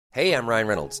Hey, I'm Ryan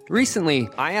Reynolds. Recently,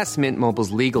 I asked Mint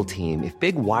Mobile's legal team if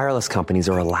big wireless companies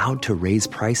are allowed to raise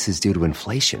prices due to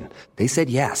inflation. They said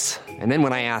yes. And then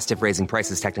when I asked if raising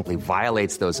prices technically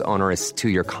violates those onerous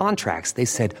two-year contracts, they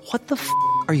said, "What the f***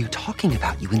 are you talking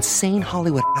about, you insane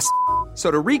Hollywood ass?" So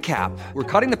to recap, we're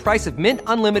cutting the price of Mint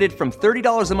Unlimited from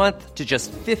 $30 a month to just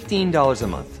 $15 a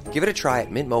month. Give it a try at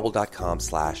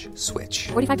mintmobile.com/switch.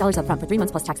 $45 up front for 3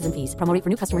 months plus taxes and fees. Promo rate for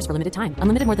new customers for limited time.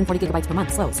 Unlimited more than 40 gigabytes per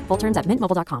month. Slows full terms at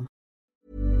mintmobile.com.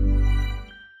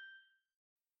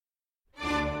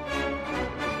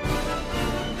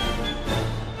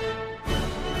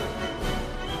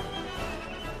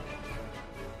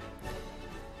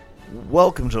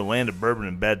 Welcome to the land of bourbon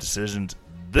and bad decisions.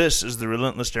 This is the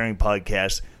Relentless Daring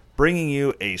Podcast, bringing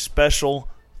you a special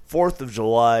 4th of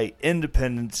July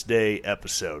Independence Day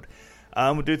episode.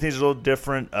 I'm going to do things a little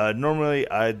different. Normally,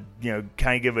 I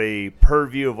kind of give a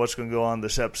purview of what's going to go on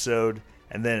this episode,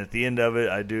 and then at the end of it,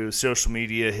 I do social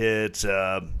media hits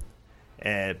and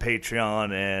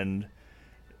Patreon and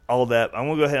all that. I'm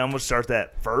going to go ahead and I'm going to start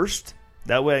that first.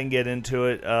 That way I can get into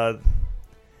it, and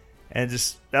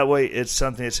just that way it's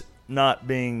something that's not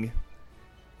being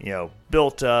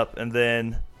built up and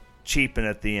then cheapen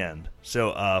at the end.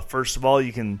 So first of all,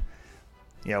 you can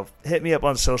hit me up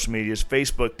on social medias,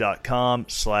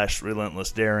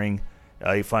 facebook.com/relentlessdaring.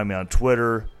 You find me on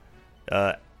Twitter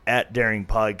at Daring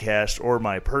Podcast, or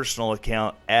my personal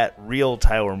account at Real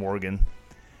Tyler Morgan.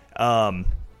 Also,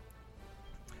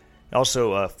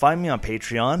 find me on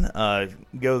Patreon.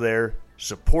 Go there,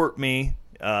 support me.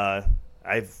 I've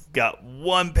got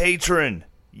one patron.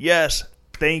 Yes,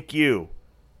 thank you.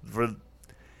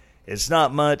 It's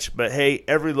not much, but hey,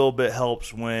 every little bit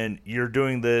helps when you're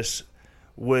doing this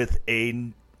with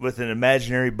an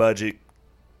imaginary budget.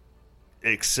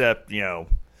 Except,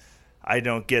 I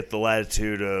don't get the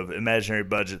latitude of imaginary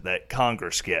budget that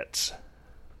Congress gets.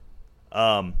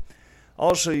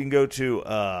 Also, you can go to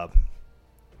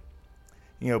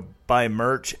buy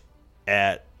merch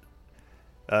at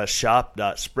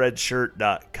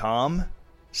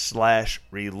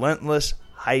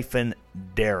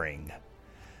shop.spreadshirt.com/relentless-daring.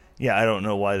 Yeah, I don't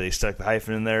know why they stuck the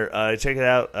hyphen in there. Check it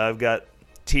out. I've got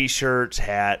t-shirts,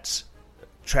 hats,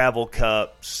 travel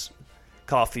cups,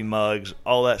 coffee mugs,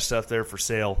 all that stuff there for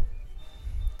sale.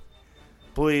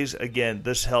 Please, again,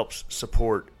 this helps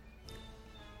support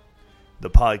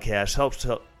the podcast,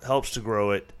 helps to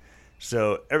grow it.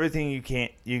 So everything you can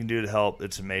do to help,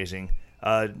 it's amazing.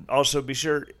 Also, be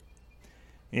sure,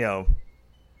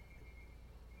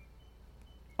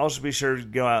 to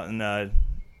go out and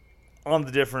on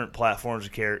the different platforms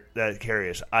that carry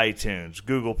us: iTunes,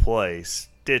 Google Play,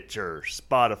 Stitcher,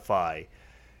 Spotify,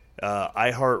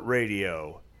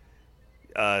 iHeartRadio.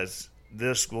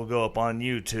 This will go up on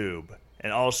YouTube,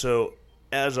 and also,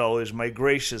 as always, my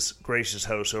gracious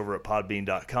hosts over at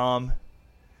Podbean.com.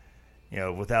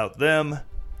 Without them,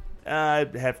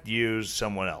 I'd have to use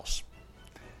someone else.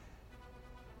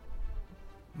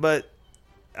 But,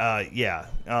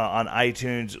 on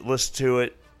iTunes, listen to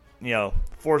it.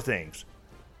 4 things.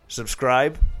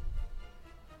 Subscribe,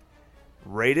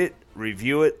 rate it,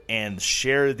 review it, and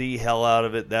share the hell out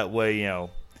of it. That way,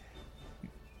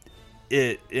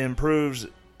 it improves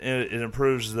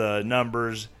the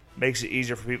numbers, makes it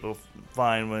easier for people to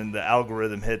find when the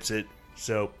algorithm hits it.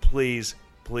 So please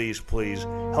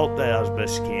help that out as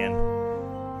best you can.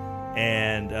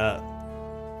 And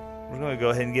we're going to go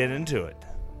ahead and get into it.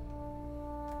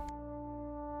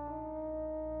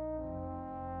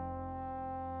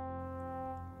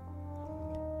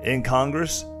 In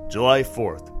Congress, July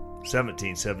 4th,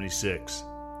 1776.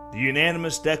 The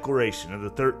unanimous declaration of the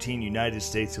 13 United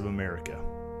States of America.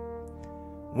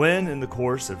 When, in the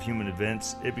course of human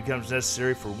events, it becomes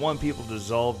necessary for one people to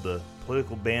dissolve the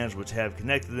political bands which have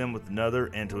connected them with another,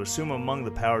 and to assume among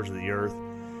the powers of the earth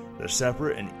the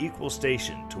separate and equal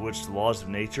station to which the laws of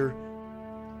nature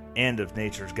and of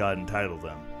nature's God entitle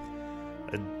them.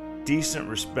 A decent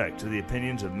respect to the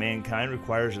opinions of mankind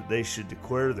requires that they should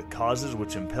declare the causes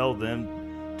which impel them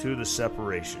to the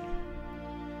separation.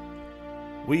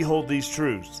 We hold these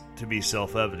truths to be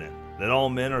self-evident, that all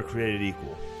men are created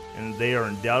equal, and they are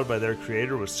endowed by their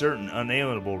Creator with certain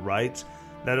unalienable rights,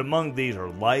 that among these are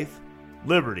life,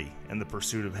 liberty, and the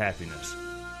pursuit of happiness.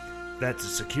 That to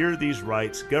secure these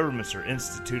rights, governments are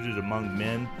instituted among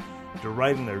men,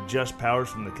 deriving their just powers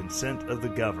from the consent of the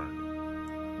governed.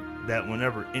 That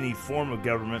whenever any form of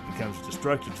government becomes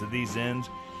destructive to these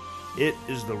ends, it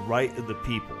is the right of the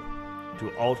people to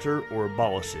alter or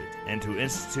abolish it, and to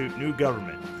institute new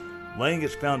government, laying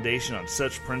its foundation on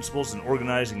such principles and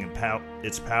organizing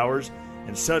its powers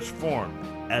in such form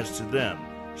as to them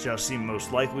shall seem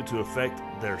most likely to affect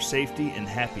their safety and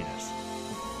happiness.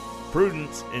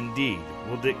 Prudence, indeed,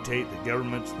 will dictate that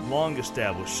governments long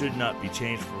established should not be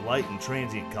changed for light and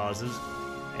transient causes,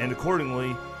 and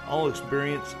accordingly all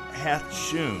experience hath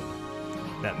shewn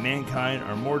that mankind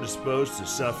are more disposed to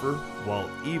suffer, while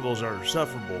evils are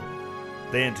sufferable,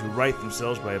 than to right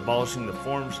themselves by abolishing the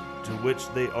forms to which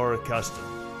they are accustomed.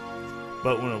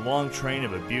 But when a long train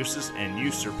of abuses and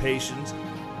usurpations,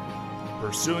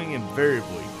 pursuing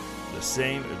invariably the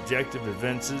same objective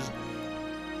evinces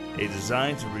a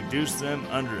design to reduce them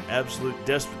under absolute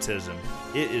despotism,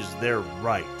 it is their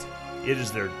right, it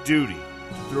is their duty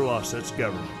to throw off such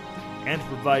government, and to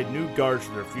provide new guards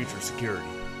for their future security.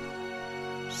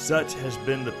 Such has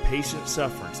been the patient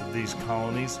sufferance of these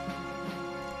colonies,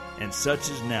 and such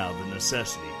is now the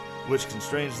necessity which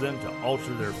constrains them to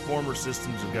alter their former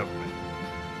systems of government.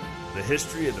 The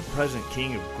history of the present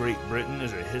King of Great Britain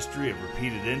is a history of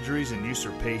repeated injuries and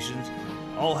usurpations,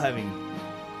 all having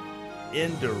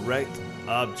indirect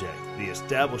object the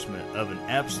establishment of an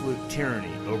absolute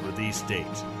tyranny over these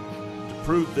states. To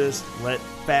prove this, let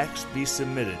facts be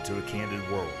submitted to a candid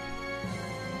world.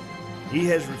 He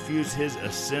has refused his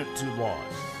assent to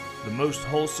laws, the most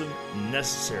wholesome and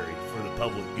necessary for the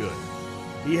public good.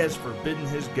 He has forbidden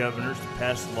his governors to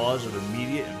pass laws of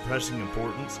immediate and pressing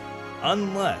importance,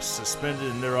 unless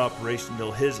suspended in their operation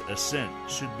till his assent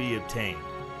should be obtained.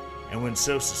 And when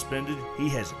so suspended, he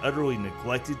has utterly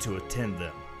neglected to attend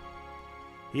them.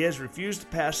 He has refused to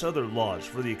pass other laws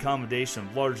for the accommodation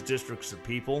of large districts of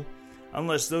people,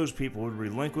 unless those people would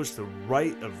relinquish the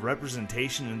right of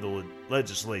representation in the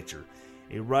legislature,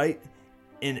 a right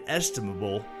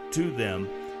inestimable to them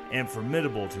and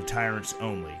formidable to tyrants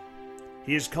only.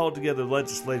 He has called together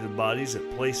legislative bodies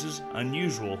at places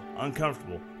unusual,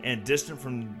 uncomfortable, and distant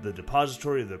from the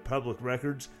depository of the public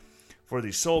records, for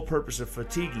the sole purpose of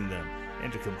fatiguing them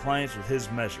into compliance with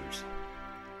his measures.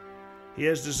 He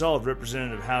has dissolved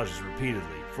representative houses repeatedly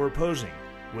for opposing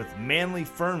with manly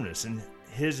firmness in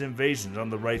his invasions on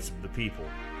the rights of the people.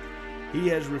 He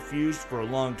has refused for a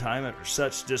long time after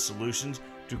such dissolutions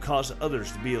to cause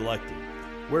others to be elected,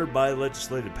 whereby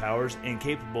legislative powers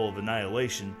incapable of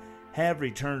annihilation have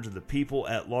returned to the people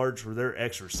at large for their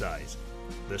exercise,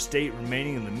 the state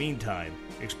remaining in the meantime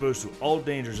exposed to all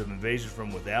dangers of invasion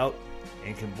from without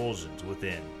and convulsions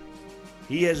within.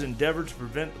 He has endeavored to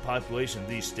prevent the population of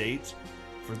these states,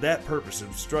 for that purpose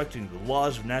obstructing the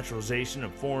laws of naturalization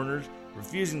of foreigners,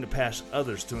 refusing to pass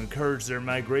others to encourage their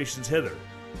migrations hither,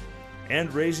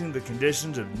 and raising the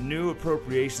conditions of new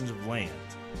appropriations of land.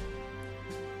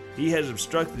 He has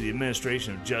obstructed the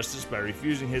administration of justice by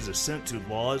refusing his assent to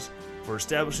laws for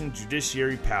establishing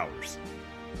judiciary powers.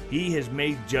 He has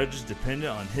made judges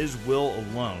dependent on his will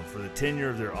alone for the tenure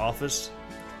of their office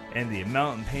and the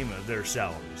amount and payment of their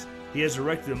salaries. He has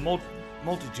erected a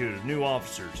multitude of new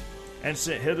officers, and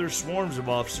sent hither swarms of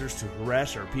officers to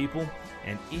harass our people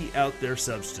and eat out their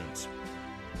substance.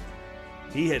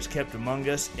 He has kept among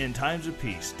us in times of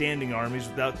peace standing armies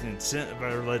without consent of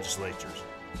our legislatures.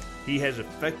 He has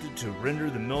affected to render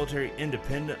the military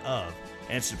independent of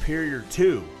and superior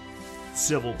to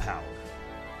civil power.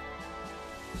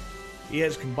 He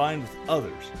has combined with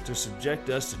others to subject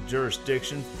us to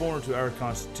jurisdiction foreign to our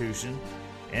Constitution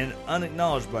and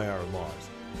unacknowledged by our laws,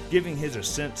 giving his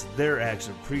assent to their acts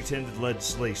of pretended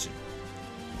legislation,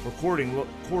 for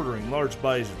quartering large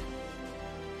bodies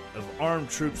of armed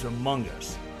troops among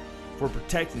us, for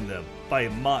protecting them by a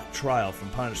mock trial from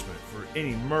punishment for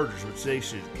any murders which they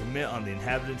should commit on the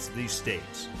inhabitants of these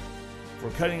states, for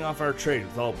cutting off our trade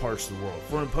with all parts of the world,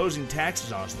 for imposing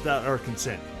taxes on us without our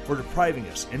consent, for depriving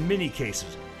us, in many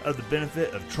cases, of the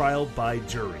benefit of trial by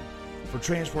jury, for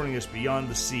transporting us beyond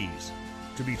the seas,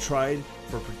 to be tried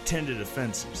for pretended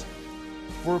offenses,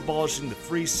 for abolishing the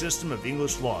free system of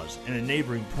English laws in a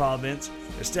neighboring province,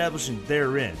 establishing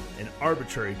therein an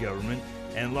arbitrary government,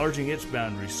 and enlarging its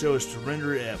boundaries so as to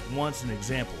render it at once an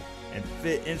example and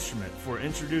fit instrument for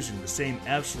introducing the same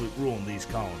absolute rule in these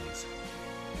colonies,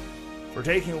 for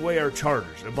taking away our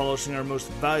charters, abolishing our most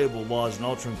valuable laws, and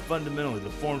altering fundamentally the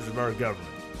forms of our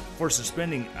government, for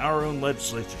suspending our own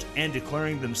legislatures and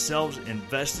declaring themselves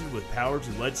invested with power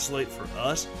to legislate for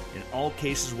us in all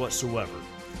cases whatsoever.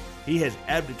 He has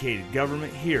abdicated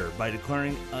government here by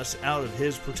declaring us out of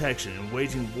his protection and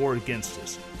waging war against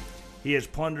us. He has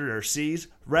plundered our seas,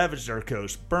 ravaged our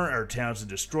coasts, burnt our towns, and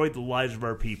destroyed the lives of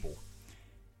our people.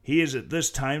 He is at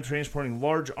this time transporting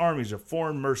large armies of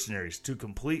foreign mercenaries to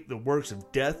complete the works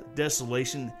of death,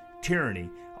 desolation,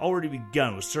 tyranny, already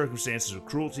begun with circumstances of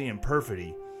cruelty and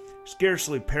perfidy,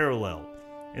 scarcely paralleled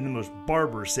in the most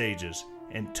barbarous ages,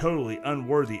 and totally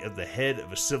unworthy of the head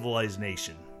of a civilized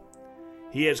nation.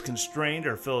 He has constrained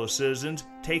our fellow citizens,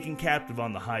 taken captive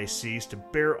on the high seas to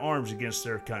bear arms against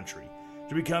their country,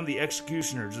 to become the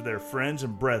executioners of their friends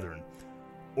and brethren,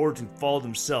 or to fall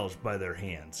themselves by their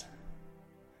hands.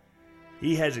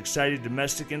 He has excited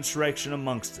domestic insurrection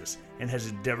amongst us, and has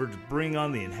endeavored to bring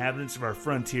on the inhabitants of our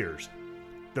frontiers,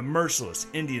 the merciless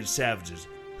Indian savages,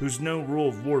 whose known rule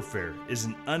of warfare is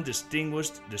an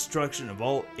undistinguished destruction of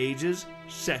all ages,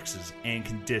 sexes, and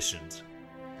conditions.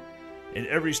 In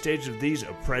every stage of these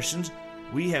oppressions,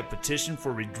 we have petitioned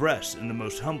for redress in the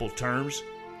most humble terms.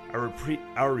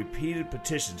 Our repeated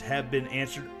petitions have been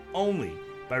answered only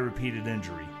by repeated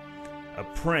injury. A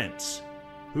prince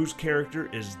whose character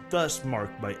is thus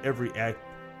marked by every act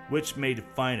which may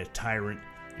define a tyrant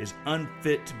is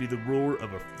unfit to be the ruler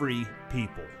of a free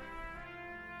people.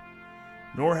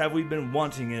 Nor have we been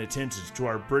wanting in attentions to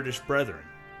our British brethren.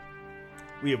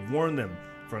 We have warned them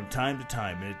from time to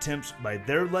time in attempts by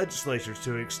their legislatures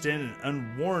to extend an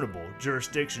unwarrantable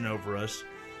jurisdiction over us.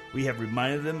 We have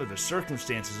reminded them of the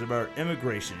circumstances of our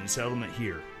immigration and settlement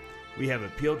here. We have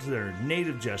appealed to their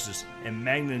native justice and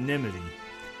magnanimity,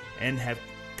 and have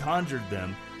conjured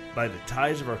them by the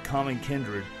ties of our common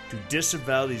kindred to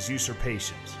disavow these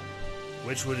usurpations,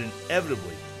 which would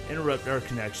inevitably interrupt our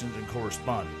connections and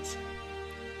correspondence.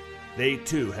 They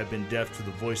too have been deaf to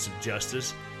the voice of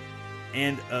justice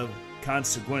and of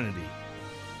consanguinity.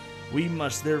 We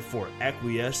must therefore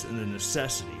acquiesce in the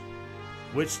necessity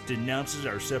which denounces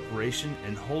our separation,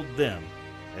 and hold them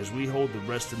as we hold the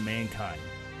rest of mankind,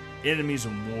 enemies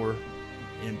in war,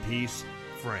 in peace,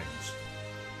 friends.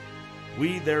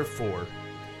 We therefore,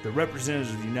 the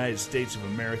representatives of the United States of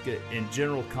America in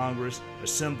General Congress,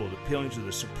 assembled appealing to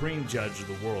the Supreme Judge of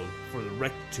the world for the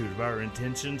rectitude of our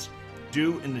intentions,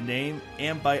 do in the name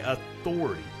and by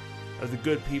authority of the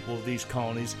good people of these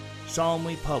colonies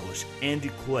solemnly publish and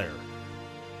declare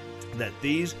that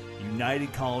these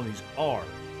united colonies are,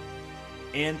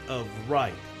 and of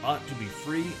right ought to be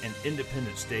free and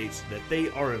independent states, that they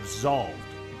are absolved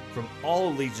from all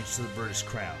allegiance to the British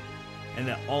Crown, and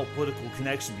that all political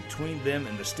connection between them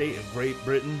and the state of Great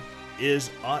Britain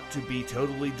ought to be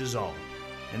totally dissolved,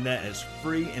 and that as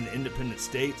free and independent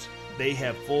states they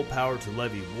have full power to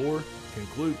levy war,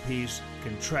 conclude peace,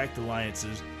 contract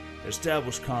alliances,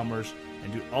 establish commerce,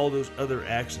 and do all those other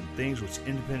acts and things which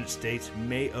independent states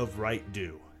may of right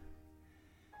do.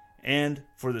 And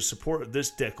for the support of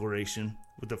this declaration,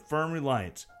 with a firm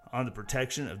reliance on the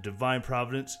protection of divine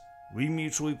providence, we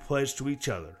mutually pledge to each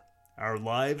other our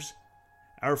lives,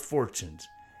 our fortunes,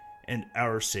 and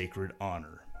our sacred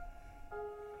honor.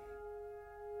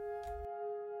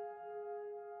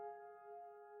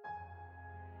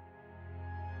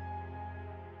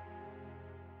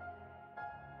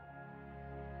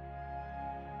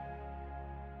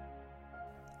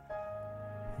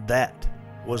 That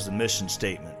was the mission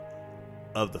statement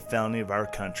of the founding of our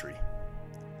country.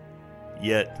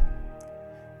 Yet,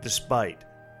 despite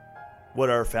what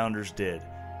our founders did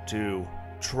to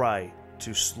try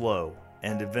to slow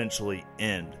and eventually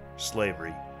end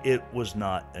slavery, it was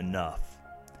not enough.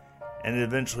 And it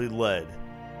eventually led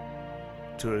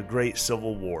to a great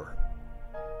civil war.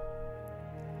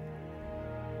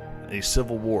 A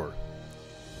civil war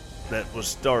that was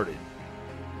started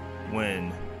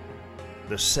when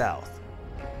the South,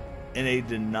 in a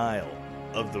denial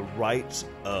of the rights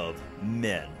of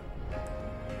men,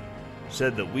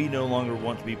 said that we no longer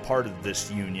want to be part of this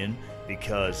union,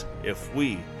 because if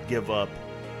we give up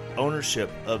ownership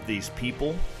of these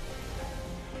people,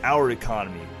 our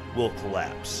economy will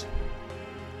collapse.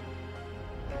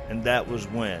 And that was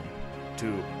when,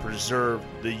 to preserve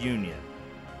the Union,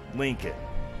 Lincoln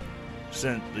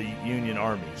sent the Union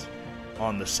armies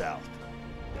on the South.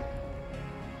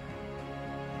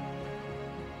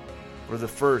 For the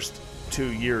first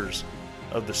 2 years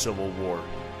of the Civil War,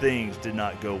 things did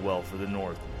not go well for the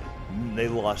North. They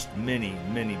lost many,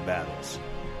 many battles.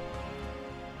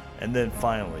 And then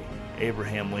finally,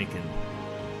 Abraham Lincoln,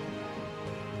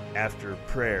 after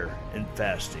prayer and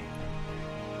fasting,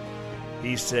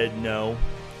 he said, "No,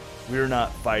 we are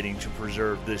not fighting to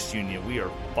preserve this union. We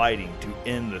are fighting to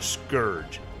end the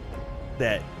scourge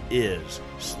that is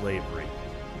slavery."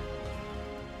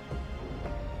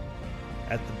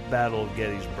 At the Battle of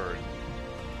Gettysburg,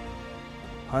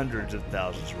 hundreds of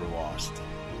thousands were lost.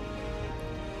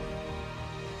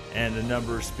 And a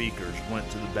number of speakers went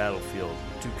to the battlefield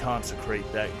to consecrate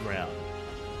that ground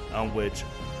on which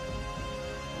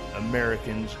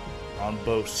Americans on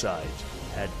both sides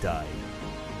had died.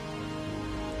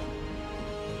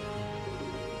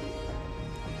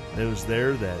 It was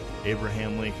there that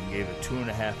Abraham Lincoln gave a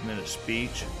 2.5-minute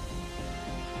speech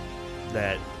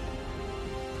that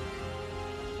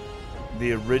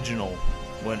The original,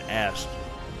 when asked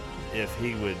if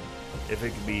it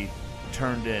could be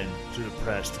turned in to the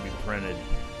press to be printed,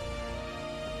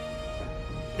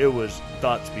 it was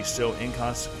thought to be so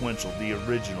inconsequential, the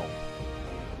original,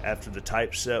 after the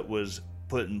typeset was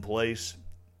put in place,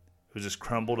 it was just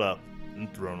crumbled up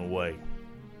and thrown away.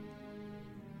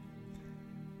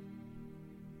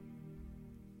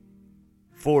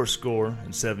 Fourscore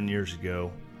and 7 years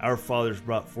ago, our fathers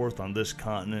brought forth on this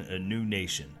continent a new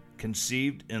nation,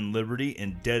 conceived in liberty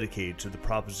and dedicated to the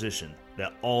proposition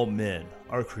that all men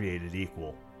are created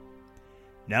equal.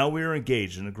 Now we are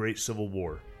engaged in a great civil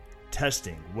war,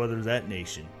 testing whether that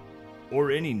nation,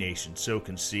 or any nation so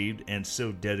conceived and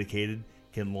so dedicated,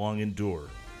 can long endure.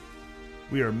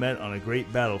 We are met on a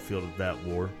great battlefield of that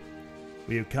war.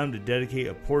 We have come to dedicate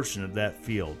a portion of that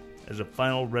field as a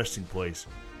final resting place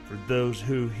for those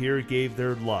who here gave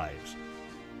their lives,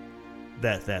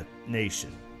 that that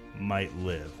nation might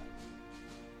live.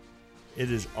 It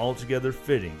is altogether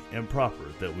fitting and proper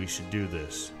that we should do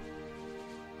this.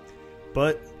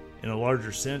 But, in a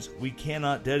larger sense, we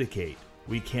cannot dedicate,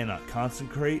 we cannot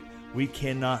consecrate, we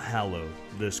cannot hallow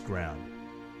this ground.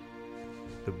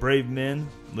 The brave men,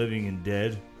 living and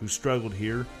dead, who struggled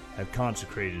here, have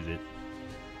consecrated it,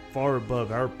 far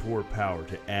above our poor power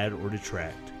to add or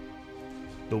detract.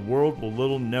 The world will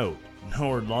little note,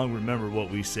 nor long remember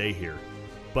what we say here,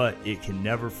 but it can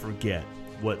never forget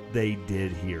what they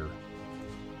did here.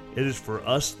 It is for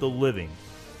us, the living,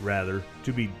 rather,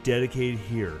 to be dedicated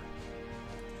here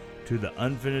to the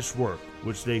unfinished work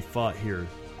which they fought here,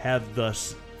 have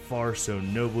thus far so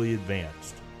nobly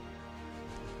advanced.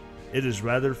 It is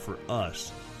rather for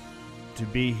us to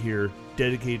be here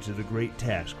dedicated to the great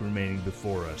task remaining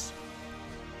before us,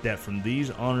 that from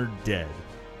these honored dead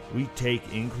we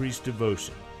take increased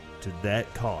devotion to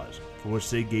that cause for which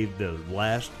they gave their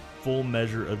last full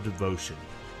measure of devotion,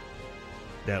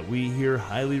 that we here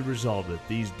highly resolve that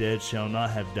these dead shall not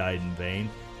have died in vain,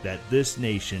 that this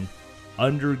nation,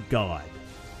 under God,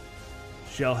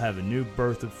 shall have a new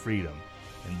birth of freedom,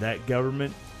 and that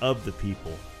government of the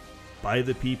people, by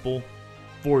the people,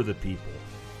 for the people,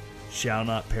 shall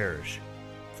not perish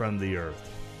from the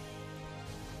earth.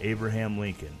 Abraham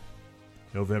Lincoln,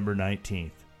 November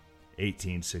 19th,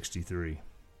 1863.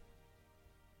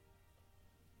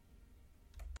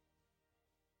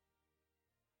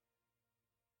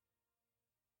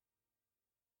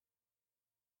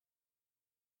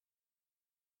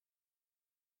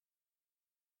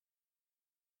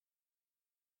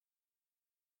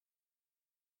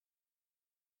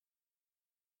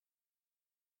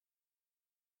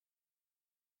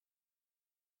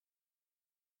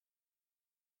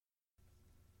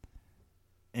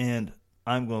 And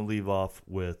I'm going to leave off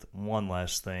with one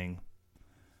last thing.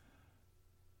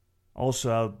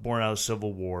 Also, born out of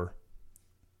Civil War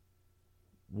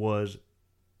was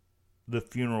the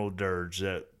funeral dirge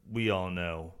that we all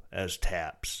know as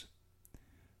taps.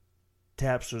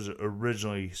 Taps was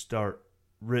originally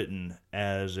written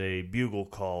as a bugle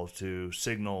call to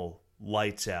signal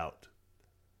lights out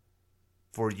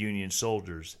for Union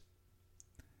soldiers.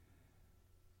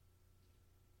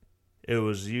 It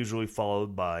was usually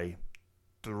followed by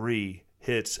 3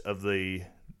 hits of the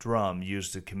drum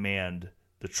used to command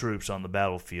the troops on the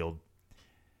battlefield,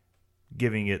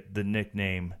 giving it the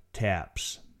nickname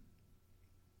taps.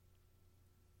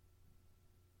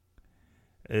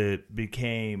 It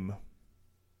became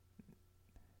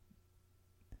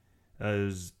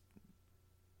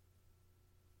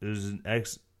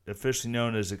officially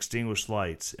known as extinguished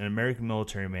lights in American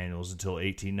military manuals until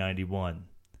 1891.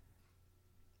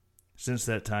 Since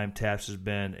that time, taps has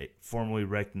been formally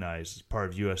recognized as part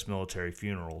of U.S. military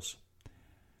funerals.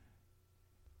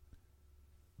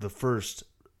 The first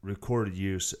recorded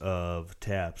use of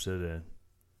taps at a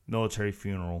military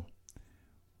funeral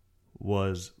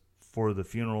was for the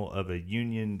funeral of a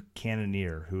Union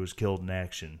cannoneer who was killed in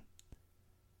action.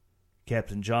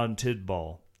 Captain John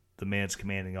Tidball, the man's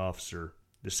commanding officer,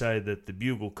 decided that the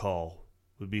bugle call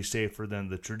would be safer than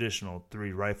the traditional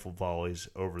 3 rifle volleys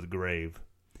over the grave,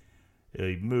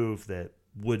 a move that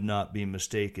would not be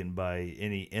mistaken by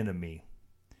any enemy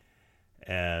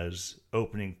as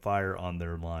opening fire on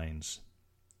their lines.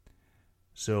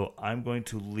 So I'm going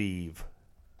to leave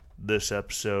this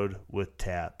episode with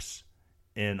taps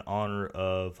in honor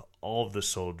of all of the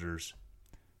soldiers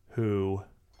who,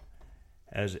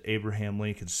 as Abraham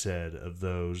Lincoln said of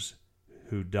those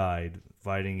who died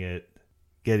fighting at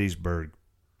Gettysburg,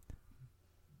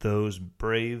 those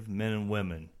brave men and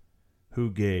women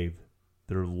who gave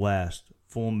their last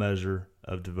full measure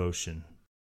of devotion.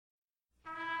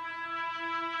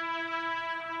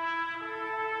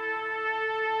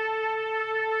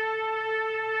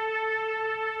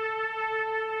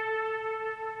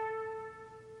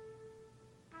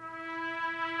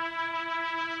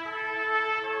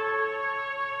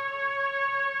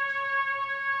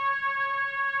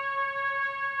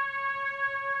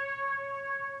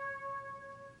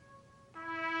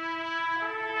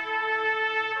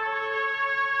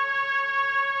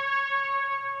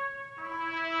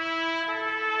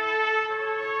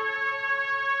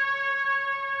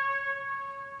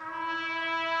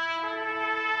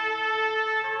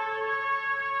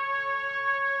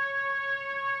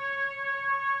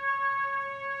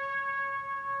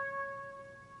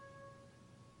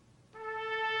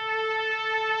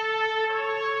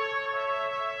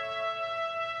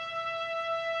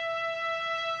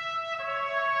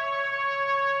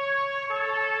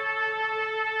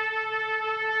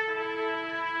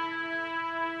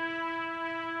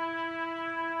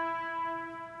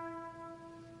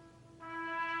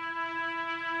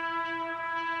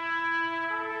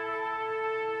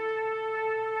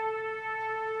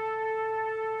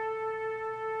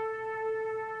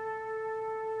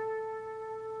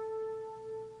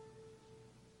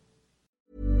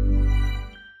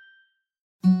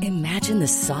 Imagine the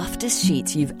softest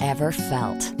sheets you've ever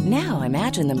felt. Now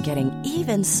imagine them getting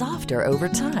even softer over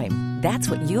time. That's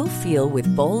what you'll feel with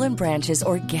Boll & Branch's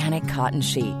organic cotton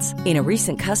sheets. In a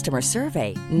recent customer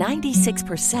survey,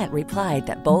 96% replied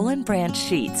that Boll & Branch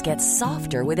sheets get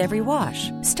softer with every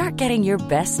wash. Start getting your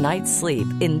best night's sleep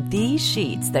in these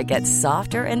sheets that get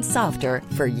softer and softer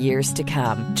for years to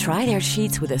come. Try their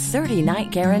sheets with a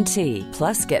 30-night guarantee.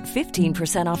 Plus, get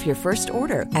 15% off your first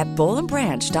order at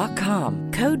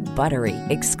bollandbranch.com. Code BUTTERY.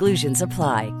 Exclusions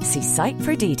apply. See site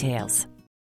for details.